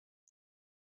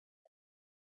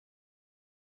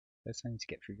First, I need to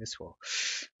get through this wall.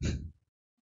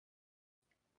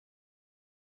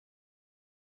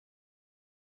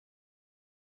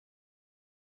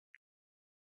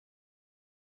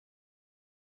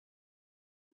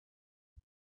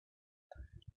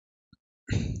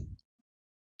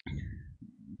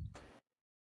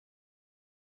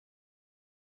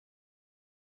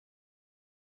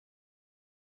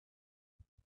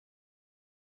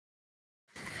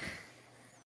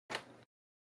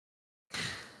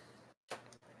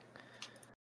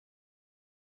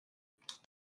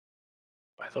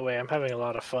 By the way, I'm having a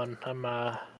lot of fun. I'm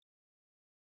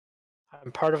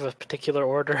part of a particular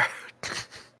order.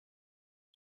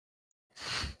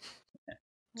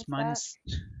 It's minus.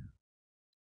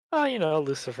 Oh, you know,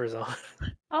 Lucifer's on.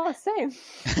 Oh, same.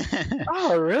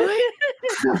 Oh, really?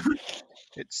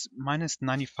 It's minus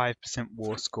 95%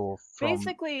 war score from.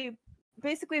 Basically,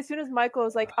 as soon as Michael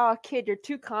was like, "Oh, kid, you're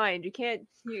too kind. You can't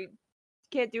do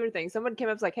anything." Someone came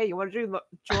up and was like, "Hey, you want to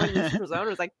join Lucifer's zone?" I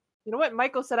was like, "You know what?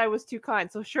 Michael said I was too kind,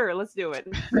 so sure, let's do it."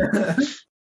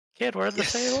 Kid, we're the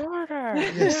same order.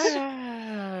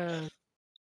 Yeah.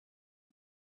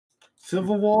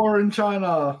 Civil War in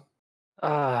China.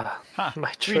 My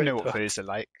we know what traitor. those are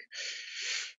like.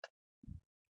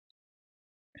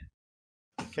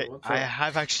 Okay, So I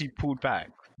have actually pulled back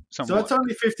So somewhat. it's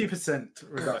only 50%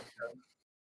 reduction.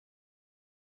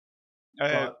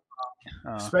 But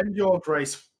spend your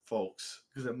grace, folks,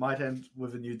 because it might end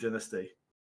with a new dynasty.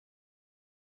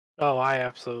 Oh, I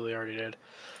absolutely already did.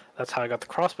 That's how I got the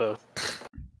crossbow.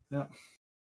 Yeah.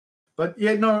 But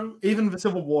yeah, no, even the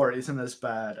Civil War isn't as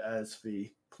bad as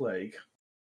the Plague.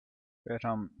 But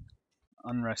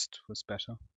unrest was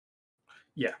better.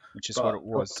 Yeah. Which is what it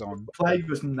was on. Plague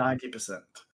was 90%.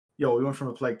 Yo, we went from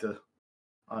a plague to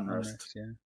unrest.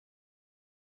 Yeah.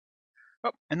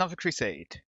 Oh, another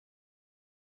crusade.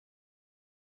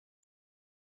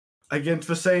 Against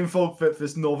the same folk that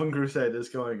this Northern Crusade is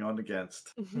going on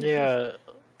against. Yeah.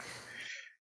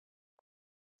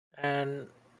 And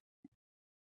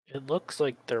it looks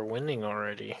like they're winning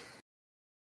already.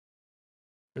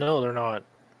 No, they're not.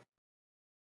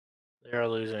 They are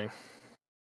losing.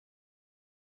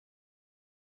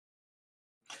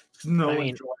 No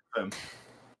one joined them.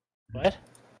 What?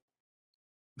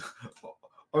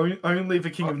 Only the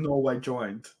King of Norway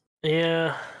joined.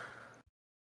 Yeah.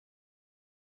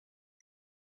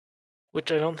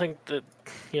 Which I don't think that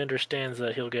he understands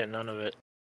that he'll get none of it.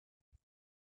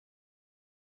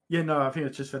 Yeah, no, I think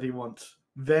it's just that he wants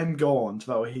them gone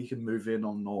so that way he can move in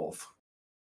on North.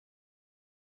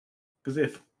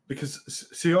 Because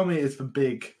Xiaomi is the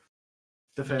big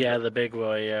defender. Yeah, the big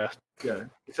boy, yeah. Yeah.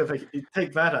 So if they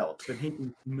take that out, then he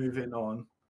can move in on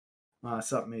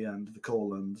Sapmi and the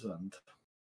Courlands and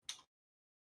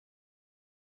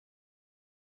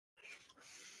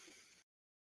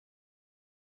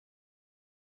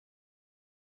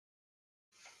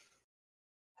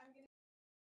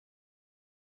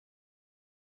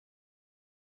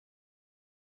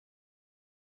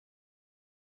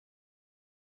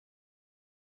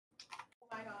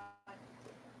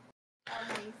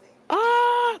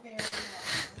Ah!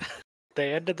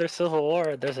 They ended their civil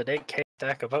war. There's an 8k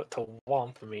stack about to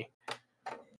womp me.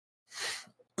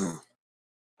 Oh,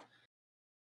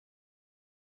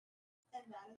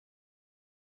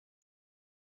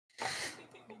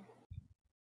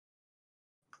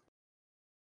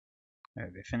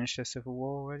 they finished their civil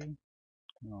war already?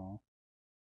 Oh.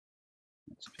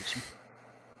 That's a pity.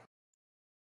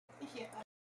 Yeah.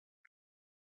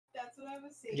 That's what I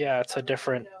was saying. Yeah, it's a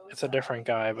different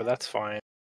guy, but that's fine.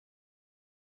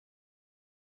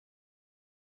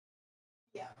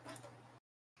 Yeah.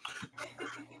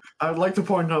 I would like to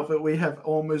point out that we have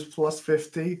almost plus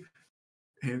 50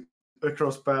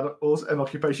 across battles and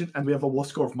occupation, and we have a war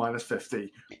score of minus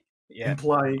 50. Yeah.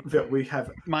 Implying that we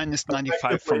have minus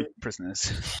 95 from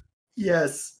prisoners.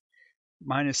 Yes.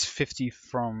 Minus 50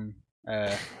 from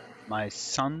my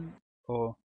son,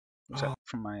 or was that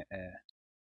from my heir?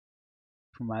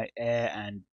 From my heir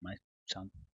and my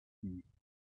son.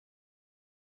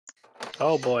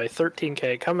 Oh boy,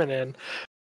 13k coming in.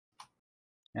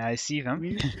 I see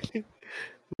them.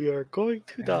 We are going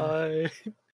to die.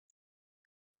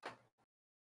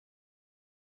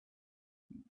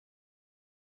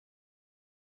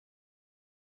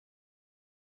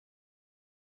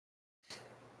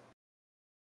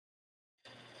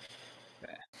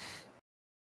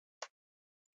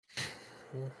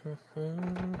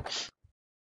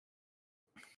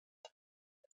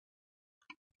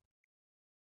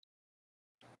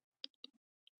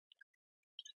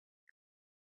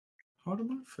 How do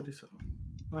I 37?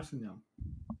 Nice and young.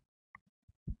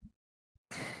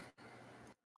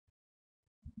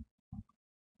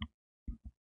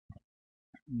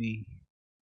 we,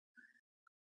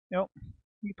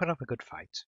 we put up a good fight.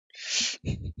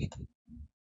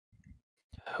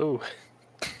 Who?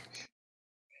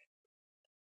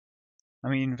 I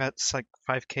mean, that's like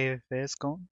 5k of theirs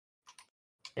gone.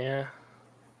 Yeah.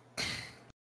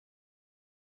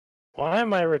 Why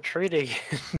am I retreating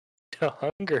to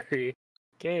Hungary?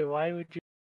 Okay, why would you?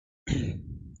 I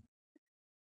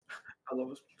love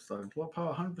this side. What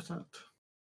power? 100%.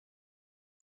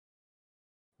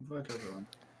 Invite everyone.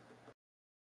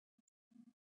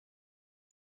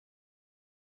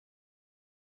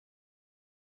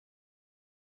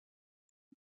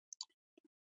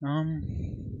 Um.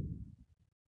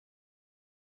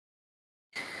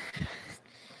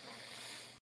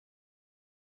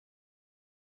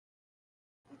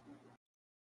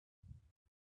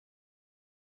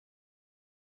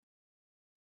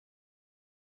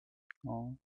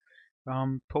 Oh.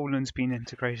 Poland's been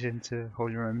integrated into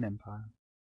Holy Roman Empire.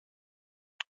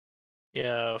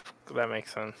 Yeah, that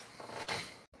makes sense.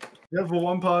 Yeah, for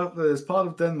one part, there's part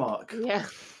of Denmark. Yeah.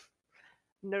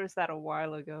 Noticed that a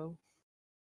while ago.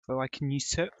 So I can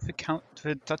usurp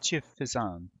the Duchy of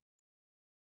Fizan.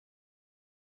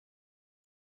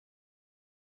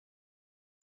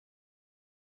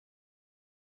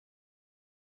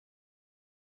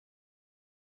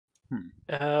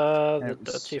 The It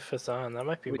was- Duchy of Fazan, that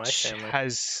might be my which family.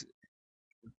 has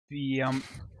the Yeah,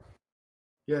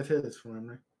 it is from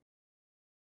memory.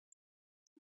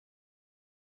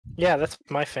 Yeah, that's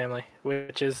my family,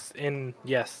 which is in,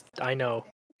 yes, I know,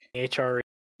 HRE.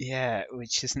 yeah,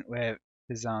 which isn't where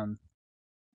Fizan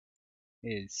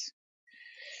is.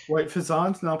 Wait,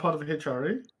 Fizan's now part of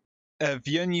HRE?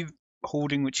 The only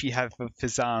holding which we have of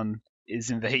Fizan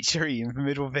is in the HRE, in the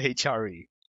middle of the HRE.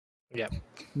 Yep.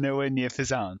 Nowhere near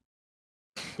Fizan.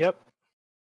 Yep.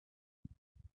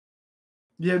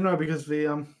 Yeah, no, because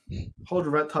the Holder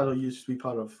Red title used to be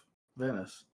part of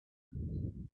Venice.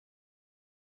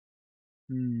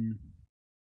 Hmm.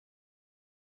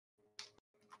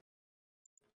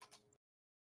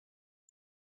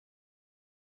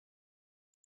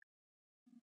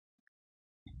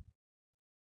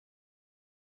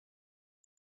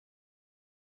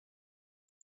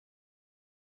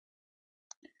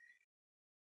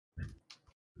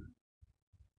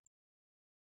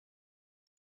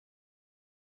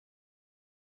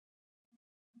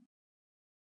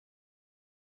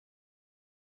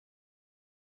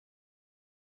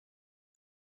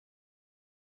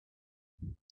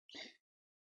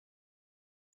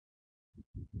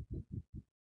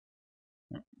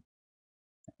 I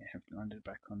have landed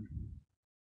back on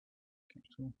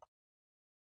capital.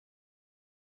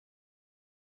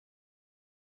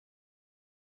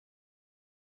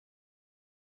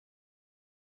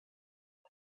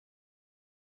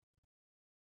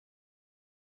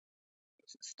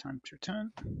 It's time to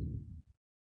return.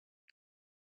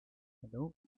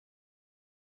 Hello.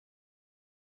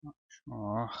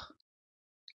 Oh.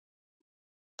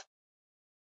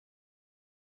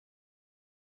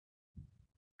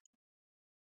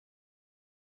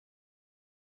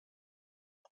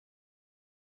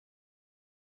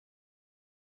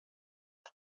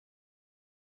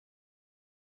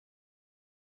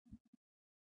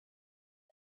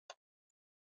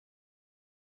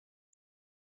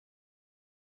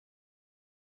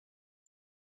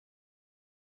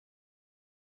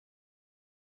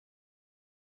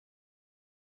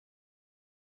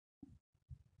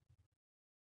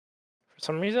 For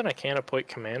some reason, I can't appoint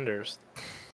commanders.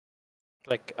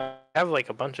 Like, I have like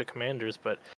a bunch of commanders,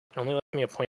 but it only lets me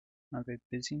appoint Are they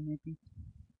busy, maybe?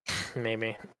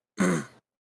 maybe. They're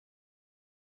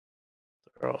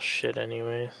all shit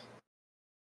anyways.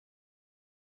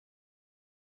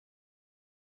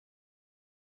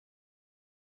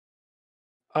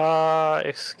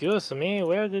 Excuse me,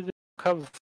 where did it come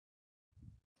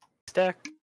stack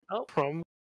from?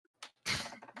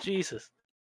 Jesus.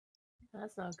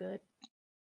 That's not good.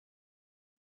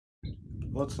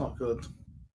 What's not good?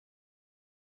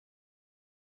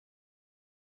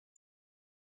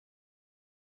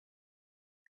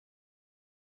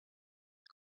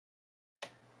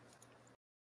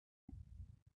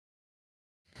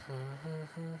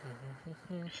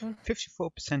 Mm-hmm.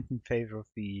 54% in favor of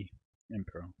the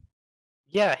Emperor.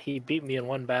 Yeah, he beat me in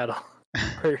one battle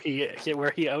where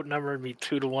he outnumbered me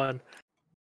 2-1.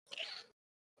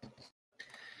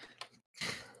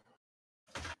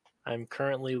 I'm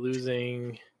currently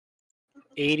losing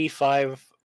 85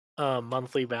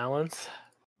 monthly balance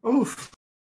Oof.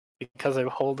 because I'm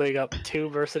holding up 2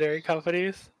 mercenary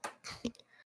companies.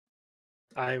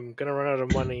 I'm gonna run out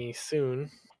of money soon,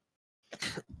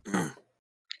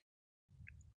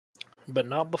 but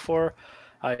not before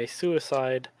I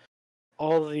suicide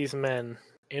all of these men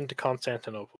into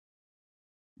Constantinople.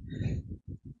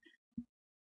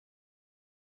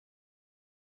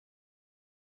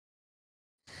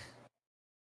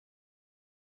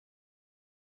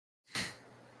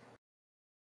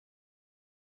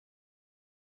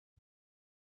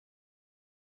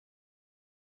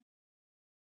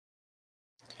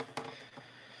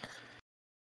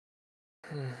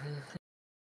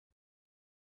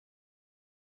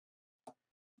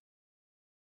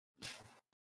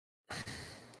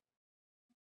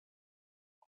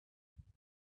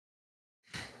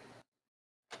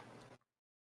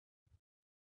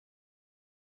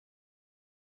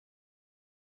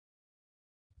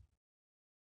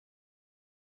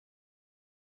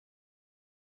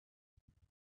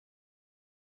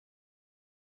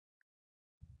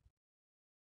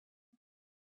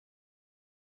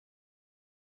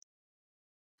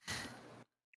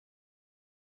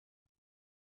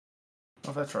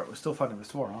 Oh, that's right. We're still fighting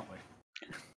this war, aren't we?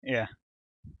 Yeah.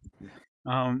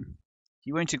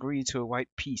 He won't agree to a white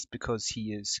peace because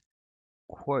he is,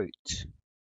 quote,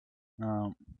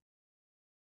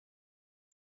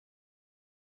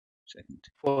 second.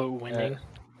 For winning.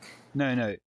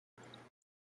 No.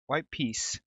 White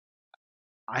peace.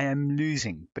 I am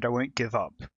losing, but I won't give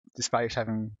up, despite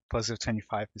having positive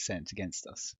 25% against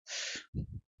us.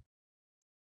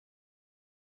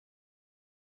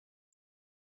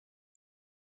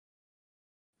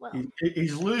 Well,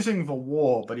 He's losing the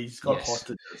war, but he's got Yes.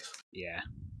 hostages. Yeah.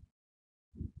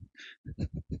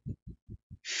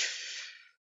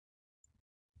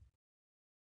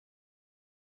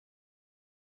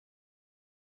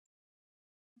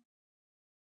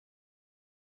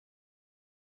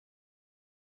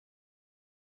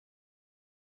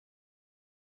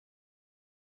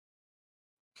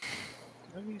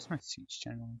 Did I lose my siege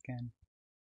general again?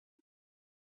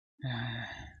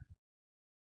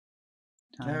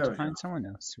 Time There to we find go. someone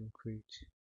else to recruit.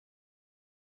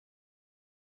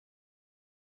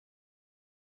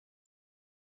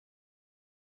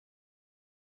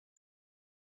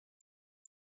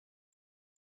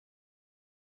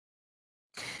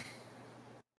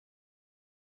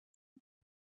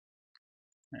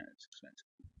 It's expensive.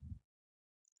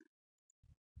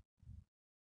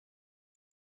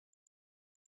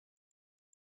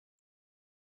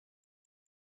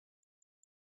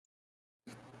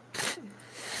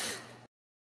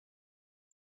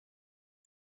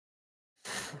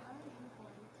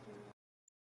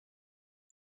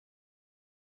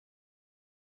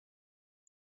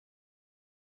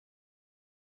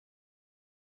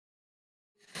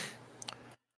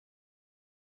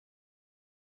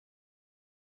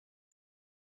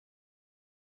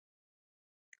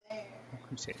 There.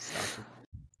 Crusade started.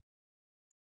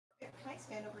 Can I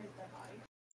stand over his dead body?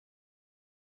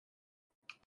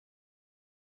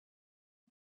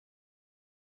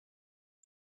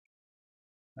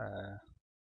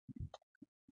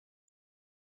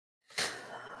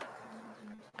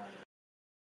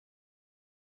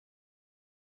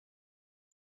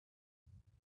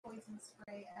 Poison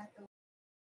spray at the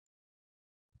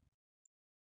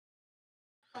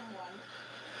someone.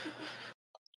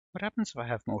 What happens if I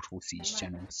have multiple siege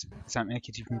generals? Does that make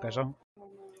it even better?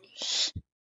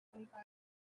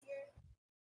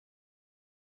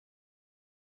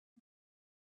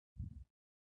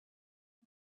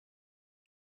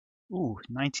 Ooh,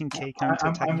 19k coming to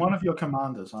attack. I'm one of your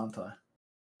commanders, aren't I?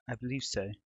 I believe so.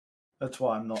 That's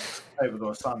why I'm not able to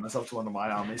assign myself to one of my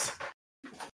armies.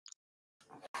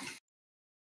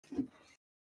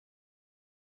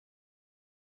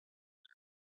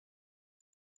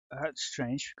 That's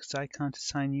strange because I can't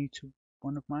assign you to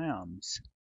one of my arms.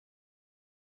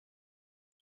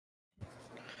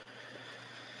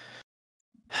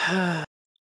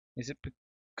 Is it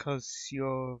because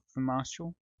you're the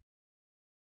marshal?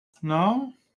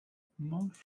 No?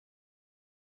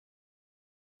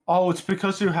 Oh, it's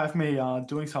because you have me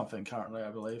doing something currently, I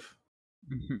believe.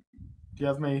 Mm-hmm. Do you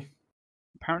have me?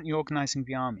 Apparently organizing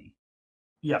the army.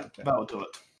 Yeah, Okay. that'll do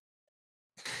it.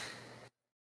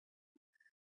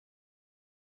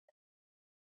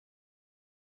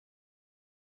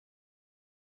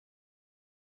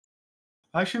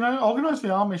 Actually, no, organize the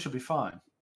army should be fine.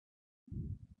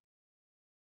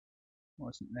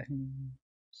 Wasn't letting me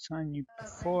assign you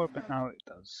before, but now it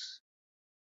does.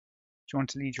 Do you want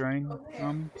to lead your own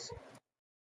armies?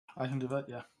 I can do that,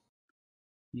 yeah.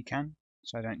 You can,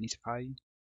 so I don't need to fire you.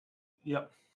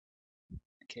 Yep,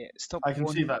 Okay, stop I can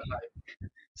see warning. that. Right?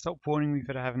 Stop warning me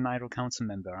that I have an idle council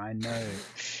member. I know.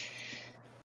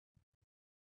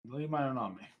 Lead my own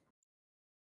army.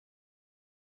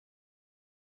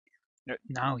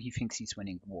 Now he thinks he's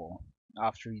winning the war.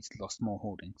 after he's lost more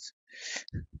holdings.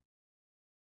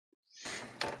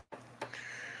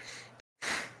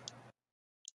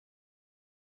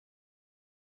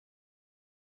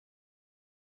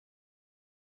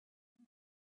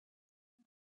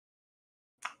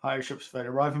 Higher ships fade,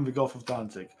 arrive in the Gulf of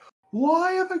Danzig.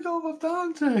 Why in the Gulf of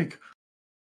Danzig?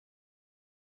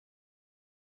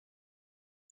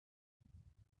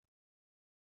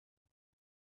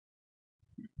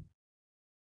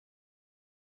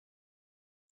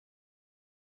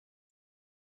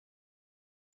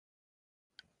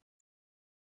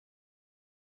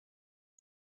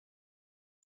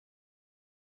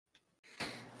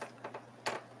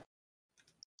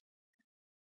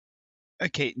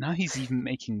 Okay, now he's even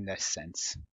making less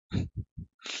sense.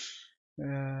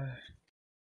 Yeah,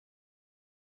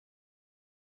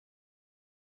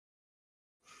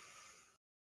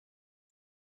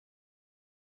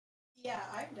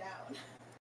 I'm down.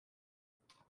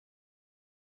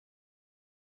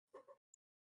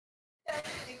 That's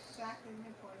exactly my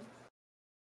point.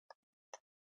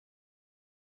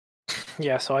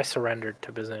 Yeah, so I surrendered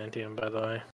to Byzantium, by the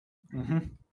way. Mm-hmm.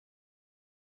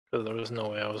 Because there was no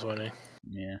way I was winning.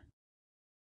 Yeah.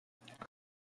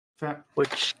 Fair.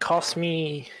 Which cost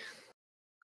me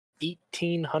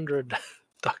 1,800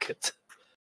 ducats.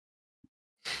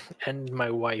 And my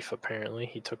wife, apparently.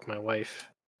 He took my wife.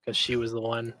 Because she was the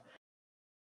one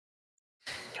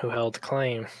who held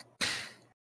claim.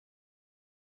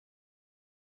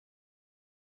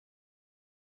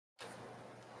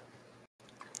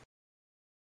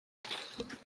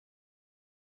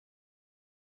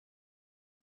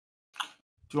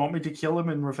 Do you want me to kill him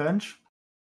in revenge?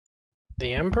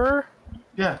 The Emperor?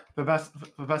 Yeah, the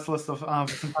vassalist of the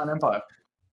Byzantine Empire.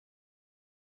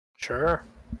 Sure.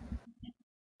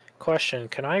 Question,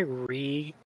 can I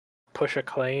push a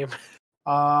claim?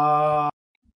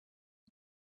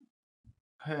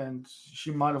 And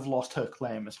she might have lost her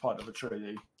claim as part of the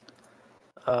treaty.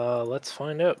 Let's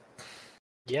find out.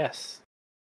 Yes.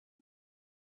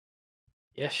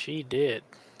 Yes, she did.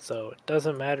 So it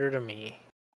doesn't matter to me.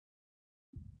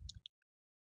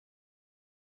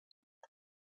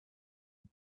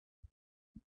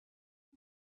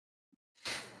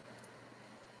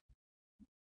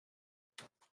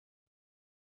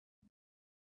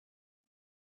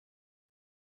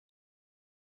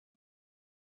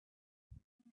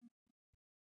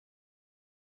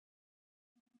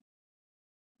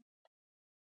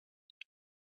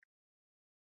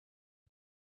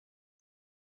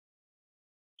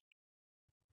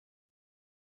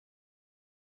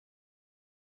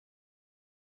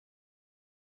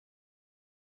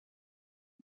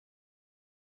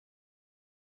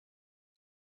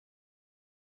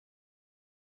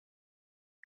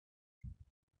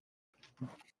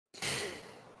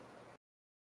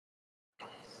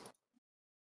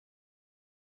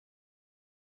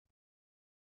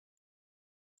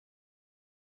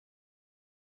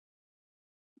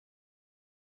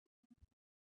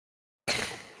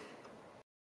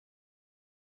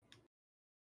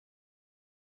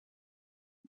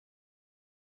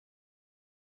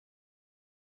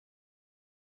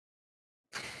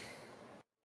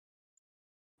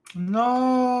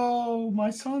 No, my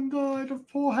son died of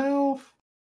poor health.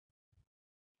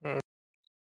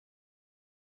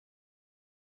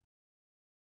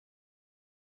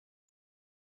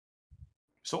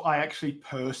 So I actually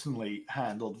personally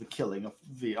handled the killing of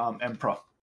the emperor.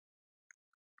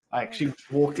 I actually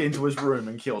walked into his room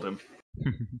and killed him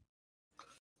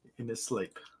in his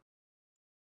sleep.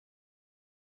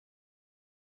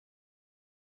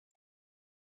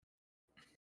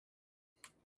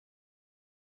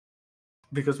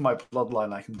 Because my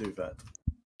bloodline, I can do that.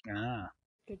 Ah.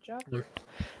 Good job.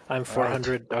 I'm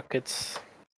 400 ducats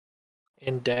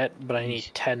in debt, but I need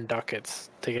Eesh. 10 ducats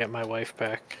to get my wife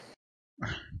back.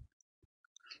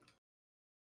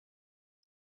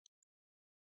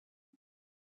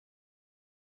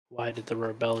 Why did the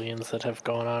rebellions that have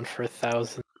gone on for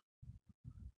 1,000?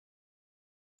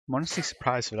 I'm honestly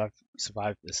surprised that I've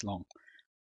survived this long.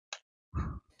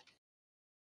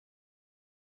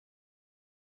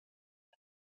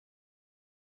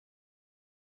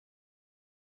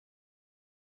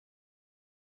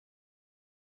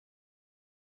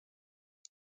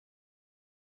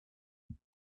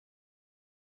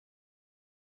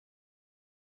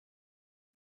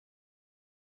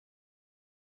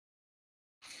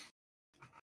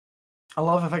 I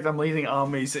love the fact I'm leading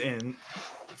armies in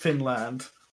Finland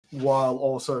while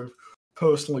also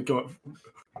personally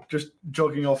just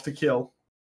jogging off to kill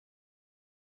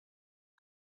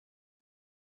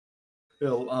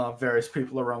various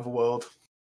people around the world.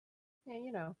 Yeah,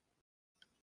 you know.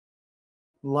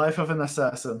 Life of an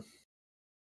assassin.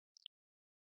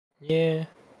 Yeah.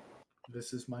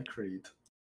 This is my creed.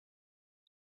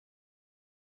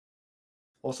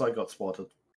 Also, I got spotted.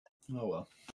 Oh well.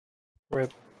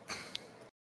 Rip.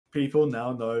 People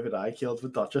now know that I killed the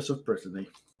Duchess of Brittany.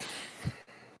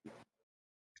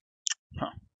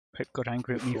 Pip got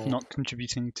angry at me for Fool. not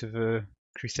contributing to the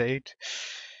Crusade.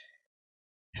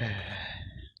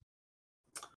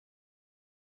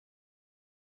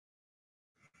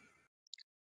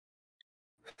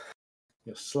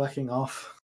 You're slacking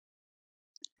off.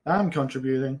 I'm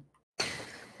contributing.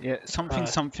 Yeah,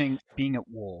 something being at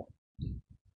war.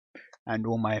 And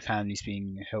all my family's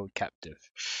being held captive.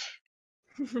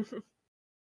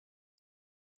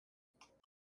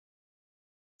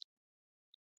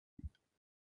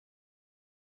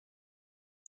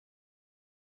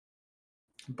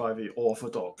 By the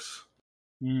Orthodox.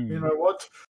 Mm. You know what?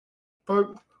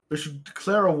 Pope, we should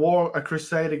declare a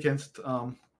crusade against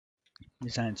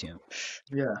Byzantium.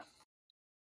 yeah.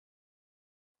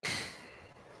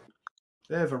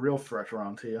 They have a real threat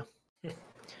around here.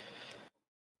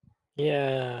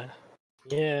 Yeah.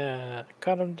 Yeah.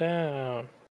 Cut him down.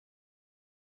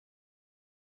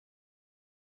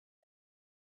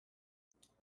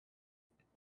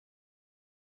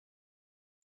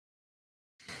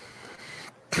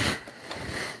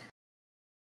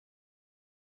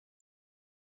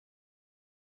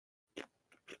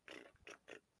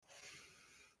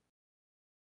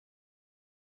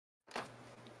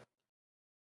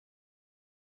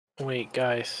 Wait,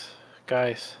 guys.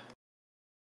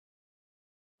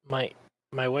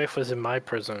 My wife was in my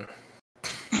prison.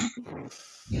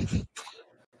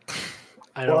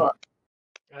 I don't.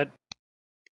 What?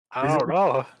 I don't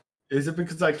know. Is it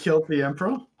because I killed the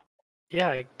Emperor? Yeah,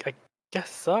 I guess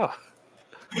so.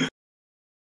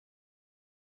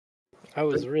 I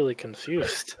was really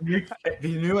confused. The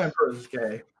new Emperor is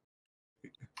gay.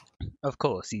 Of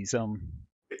course, he's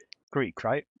Greek,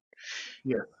 right?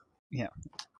 Yeah. Yeah.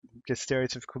 Just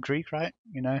stereotypical Greek, right?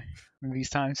 You know, in these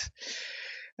times.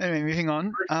 Anyway, moving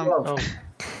on.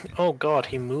 Oh God,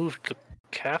 he moved the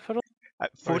capital.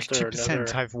 At Or is there 42%,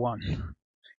 another- I've won.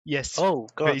 Yes, Oh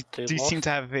God, they they do seem lost. to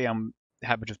have a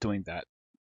habit of doing that.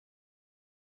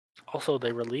 Also,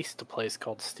 they released a place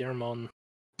called Stirmon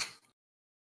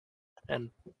and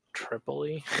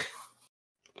Tripoli.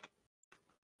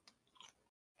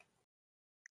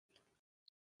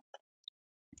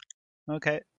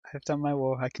 Okay, I've done my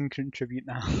war. I can contribute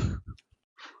now.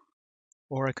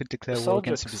 Or I could declare The war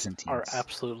against the Seljuks Byzantines. are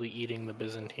absolutely eating the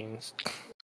Byzantines.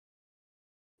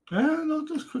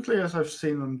 Not as quickly as I've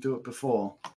seen them do it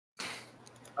before.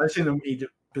 I've seen them eat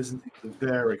Byzantines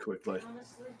very quickly.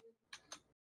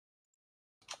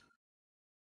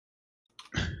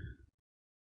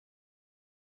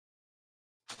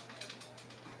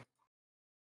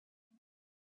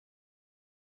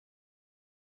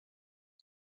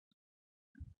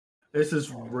 This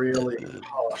is really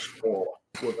harsh war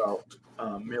without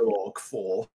Milorg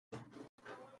 4.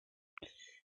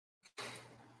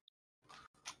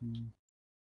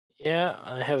 Yeah,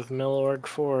 I have Milord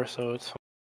 4, so it's.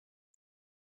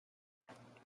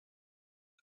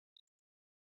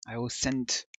 I will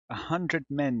send 100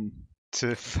 men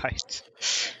to fight.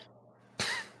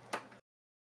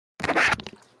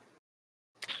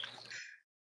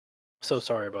 So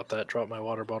sorry about that. Drop my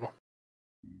water bottle.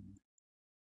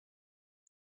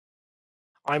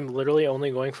 I'm literally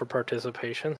only going for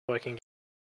participation so I can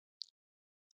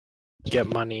get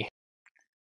money.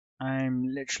 I'm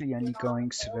literally only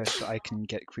going so that I can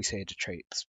get Crusader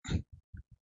traits.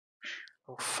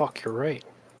 Oh fuck, you're right.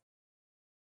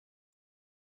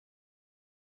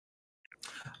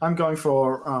 I'm going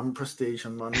for prestige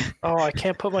and money. Oh, I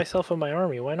can't put myself in my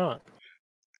army. Why not?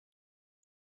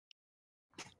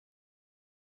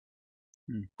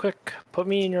 Quick, put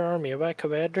me in your army. Am I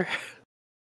commander?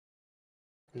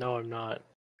 No, I'm not.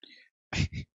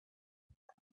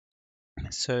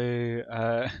 So,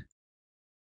 yeah,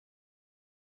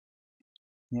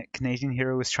 Canadian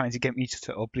Hero was trying to get me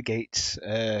to obligate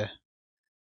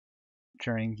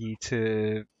during you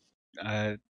to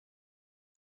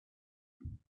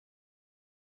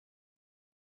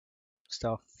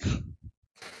stuff.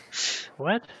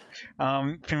 What?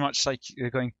 Pretty much like you're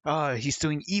going, he's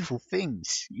doing evil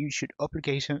things. You should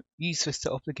obligate him, use this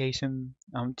to obligate him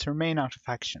to remain out of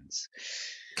factions.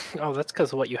 Oh, that's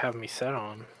because of what you have me set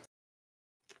on.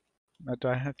 What do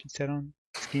I have you set on?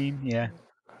 Scheme? Yeah.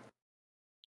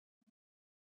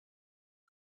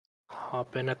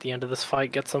 Hop in at the end of this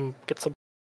fight, get some.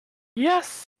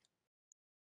 Yes!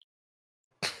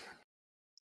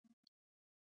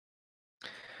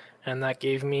 And that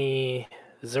gave me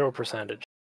 0%.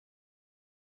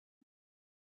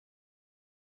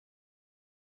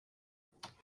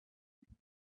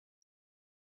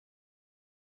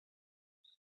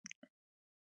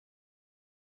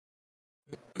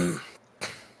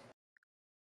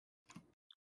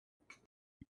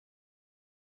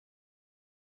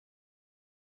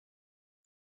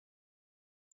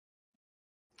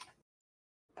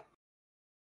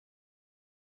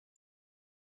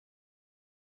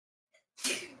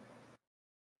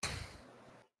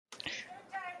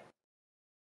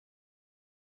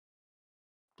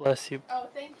 Bless you. Oh,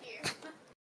 thank you.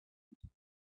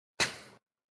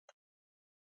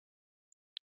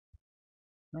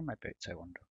 Where are my boats, I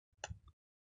wonder?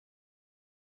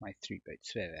 My 3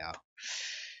 boats, there they are.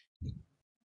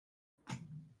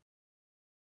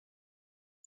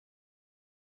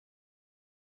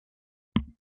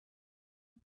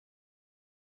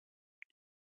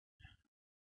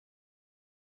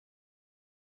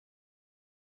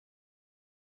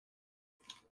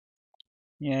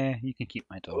 Yeah, you can keep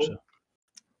my daughter.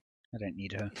 I don't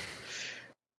need her.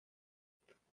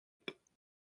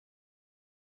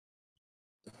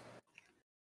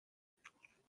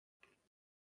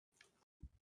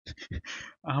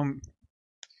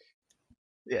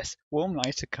 Yes, warm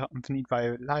light accompanied by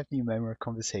a lively murmur of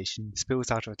conversation spills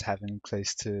out of a tavern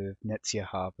close to Venezia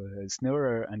harbour as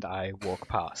Nora and I walk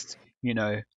past. You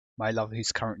know, my love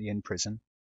who's currently in prison.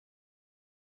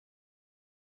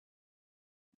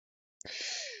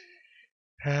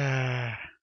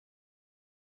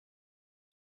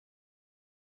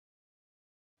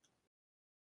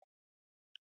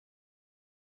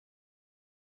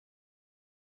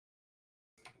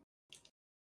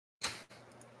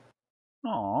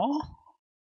 Aww.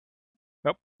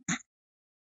 Yep.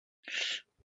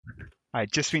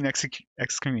 I'd just been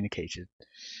excommunicated.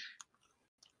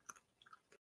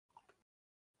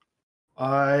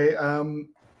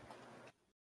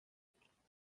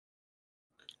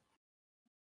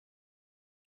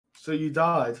 So you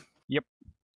died? Yep.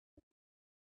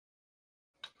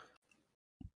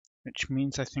 Which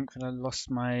means I think that I lost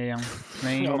my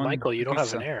claim Oh, on Michael, you don't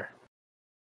have an Ragusa. heir.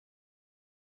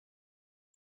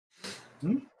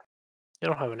 Hmm? You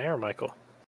don't have an heir, Michael.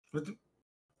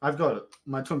 I've got it.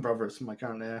 My twin brother is my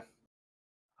current heir.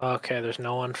 Okay, there's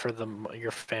no one for your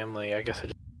family. I guess.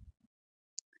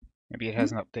 Maybe it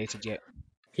hasn't updated yet.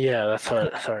 Yeah, that's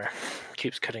what. Sorry,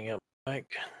 keeps cutting out.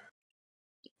 Mike.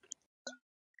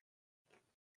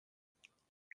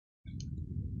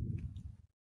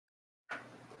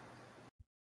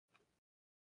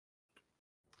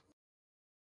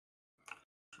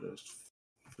 Just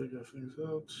figure things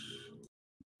out.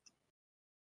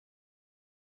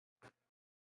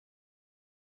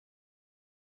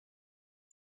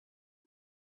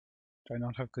 Do I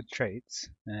not have good traits?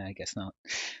 I guess not.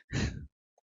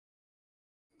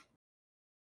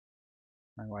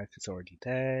 My wife is already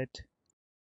dead.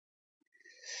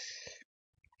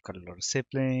 Got a lot of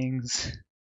siblings.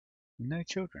 No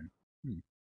children.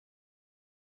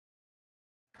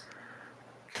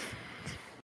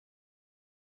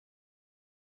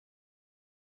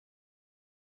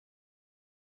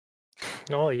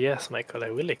 Oh yes, Michael, I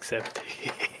will accept.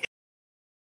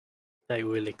 I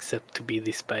will accept to be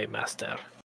the spy master.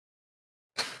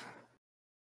 I'm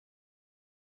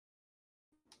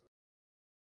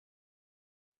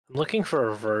looking for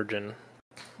a virgin.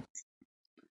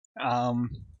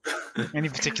 Any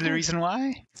particular reason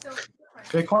why?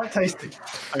 They're quite tasty.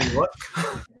 I mean, what?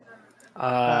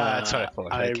 That's what I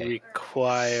thought. I Okay.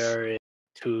 require it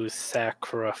to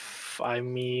sacrifice. I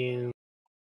mean,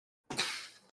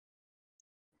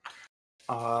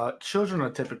 Children are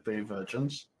typically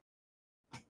virgins.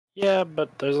 yeah,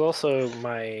 but there's also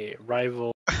my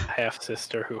rival half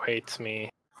sister who hates me.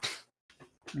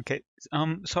 Okay.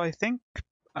 So I think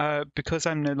because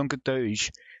I'm no longer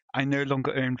Doge, I no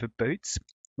longer own the boats,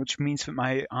 which means that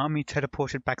my army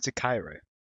teleported back to Cairo.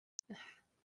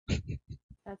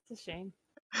 That's a shame.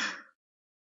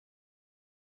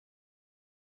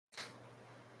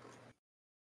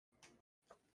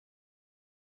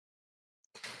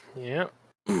 Yeah.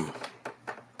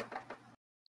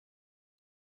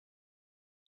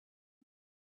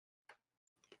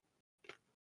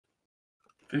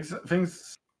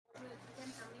 Things.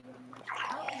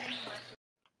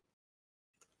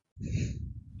 Okay,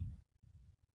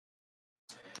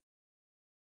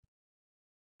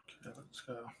 let's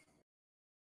go.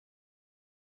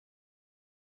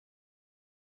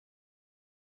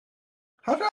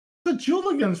 How do I have a duel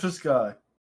against this guy?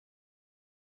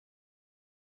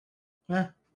 Yeah.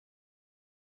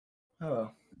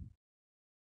 Oh.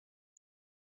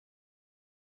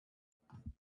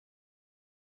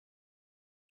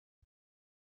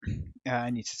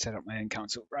 I need to set up my own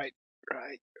council. Right.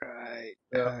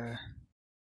 Yeah.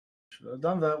 Should have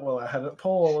done that while I had it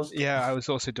paused. Yeah, I was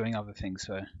also doing other things,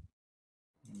 so.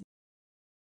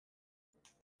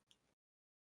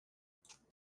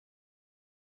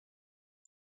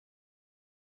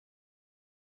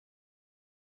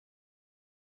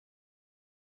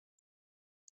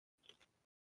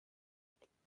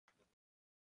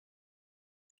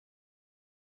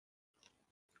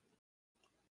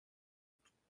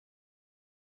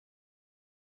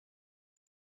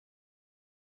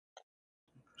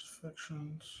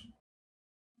 Factions.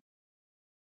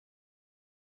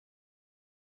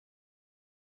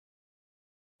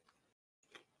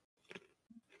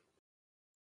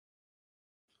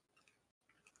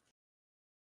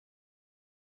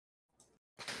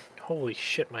 Holy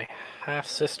shit, my half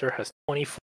sister has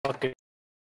 24 fucking.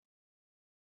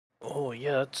 Oh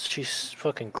yeah, she's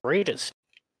fucking great at.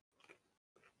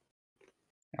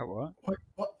 At what? Wait,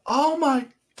 what? Oh my!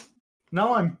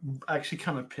 Now I'm actually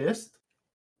kind of pissed.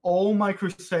 All my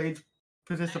Crusade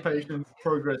participation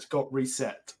progress got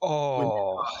reset.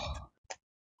 Oh.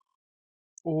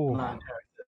 when I Oh.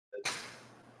 inherited.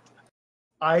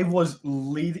 I was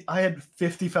leading. I had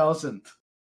 50,000.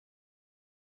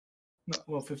 No,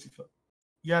 well, 50,000.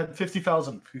 Yeah,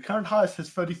 50,000. Your current highest is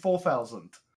 34,000.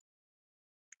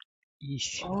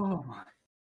 Eesh. Oh my!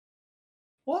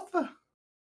 What the?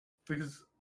 Because